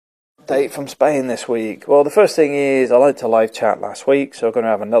update from Spain this week. Well, the first thing is I liked to live chat last week, so we're going to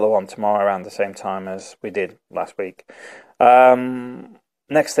have another one tomorrow around the same time as we did last week.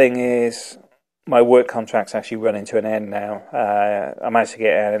 Next thing is my work contract's actually running to an end now. I managed to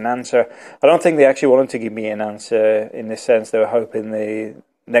get an answer. I don't think they actually wanted to give me an answer in this sense. They were hoping the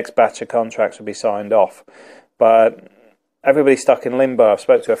next batch of contracts would be signed off. But everybody's stuck in limbo. I've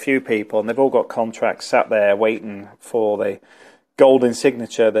spoke to a few people and they've all got contracts sat there waiting for the golden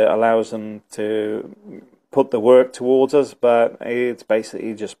signature that allows them to put the work towards us, but it's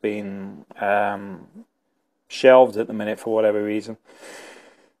basically just been shelved at the minute for whatever reason.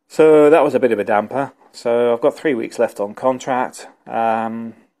 So that was a bit of a damper. So I've got 3 weeks left on contract.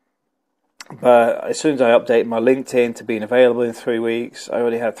 But as soon as I update my LinkedIn to being available in 3 weeks, I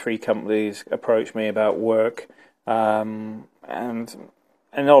already had 3 companies approach me about work. And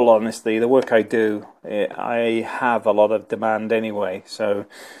in all honesty, the work I do, I have a lot of demand anyway, so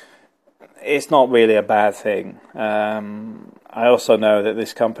it's not really a bad thing. I also know that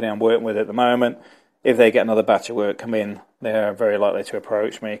this company I'm working with at the moment, if they get another batch of work come in, they're very likely to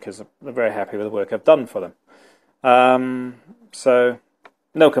approach me because they're very happy with the work I've done for them. So,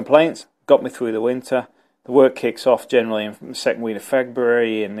 no complaints, got me through the winter. The work kicks off generally in the second week of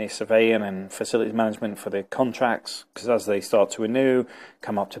February in the surveying and facilities management for the contracts, because as they start to renew,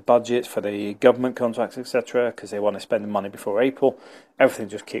 come up to budgets for the government contracts, etc., because they want to spend the money before April, everything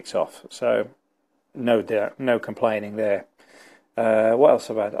just kicks off. So no complaining there. What else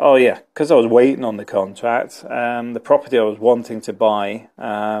have I had? Oh yeah, because I was waiting on the contract, the property I was wanting to buy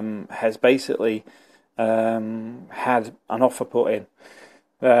has basically had an offer put in.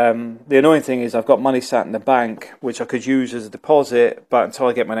 The annoying thing is I've got money sat in the bank which I could use as a deposit, but until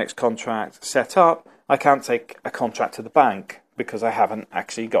I get my next contract set up, I can't take a contract to the bank because I haven't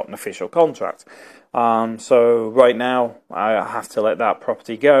actually got an official contract. So right now I have to let that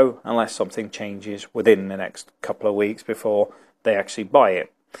property go unless something changes within the next couple of weeks before they actually buy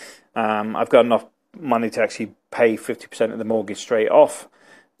it. I've got enough money to actually pay 50% of the mortgage straight off,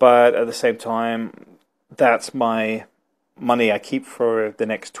 but at the same time, that's my money I keep for the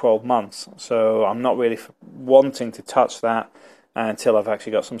next 12 months. So I'm not really wanting to touch that until I've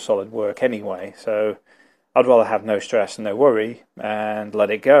actually got some solid work anyway. So I'd rather have no stress and no worry and let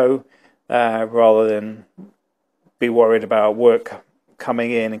it go rather than be worried about work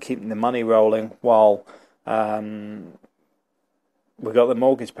coming in and keeping the money rolling while we got the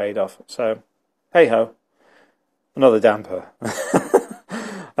mortgage paid off. So hey ho, another damper.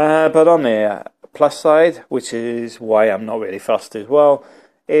 But on the plus side, which is why I'm not really fussed as well,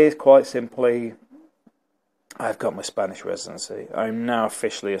 is quite simply I've got my Spanish residency. I'm now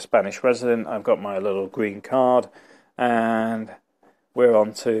officially a Spanish resident. I've got my little green card, and we're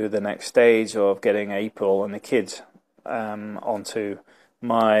on to the next stage of getting April and the kids onto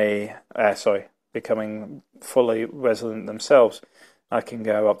my becoming fully resident themselves. I can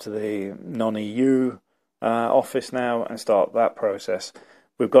go up to the non-EU office now and start that process.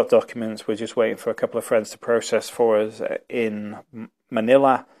 We've got documents. We're just waiting for a couple of friends to process for us in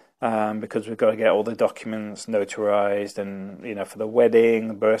Manila because we've got to get all the documents notarized and, for the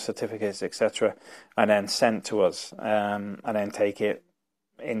wedding, birth certificates, etc., and then sent to us, and then take it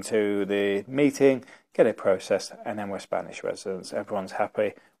into the meeting, get it processed, and then we're Spanish residents. Everyone's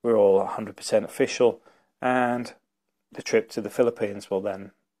happy. We're all 100% official, and the trip to the Philippines will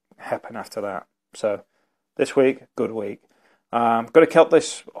then happen after that. So this week, good week. I'm going to cut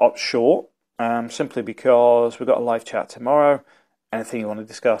this up short, simply because we've got a live chat tomorrow. Anything you want to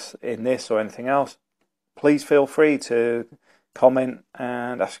discuss in this or anything else, please feel free to comment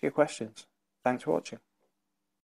and ask your questions. Thanks for watching.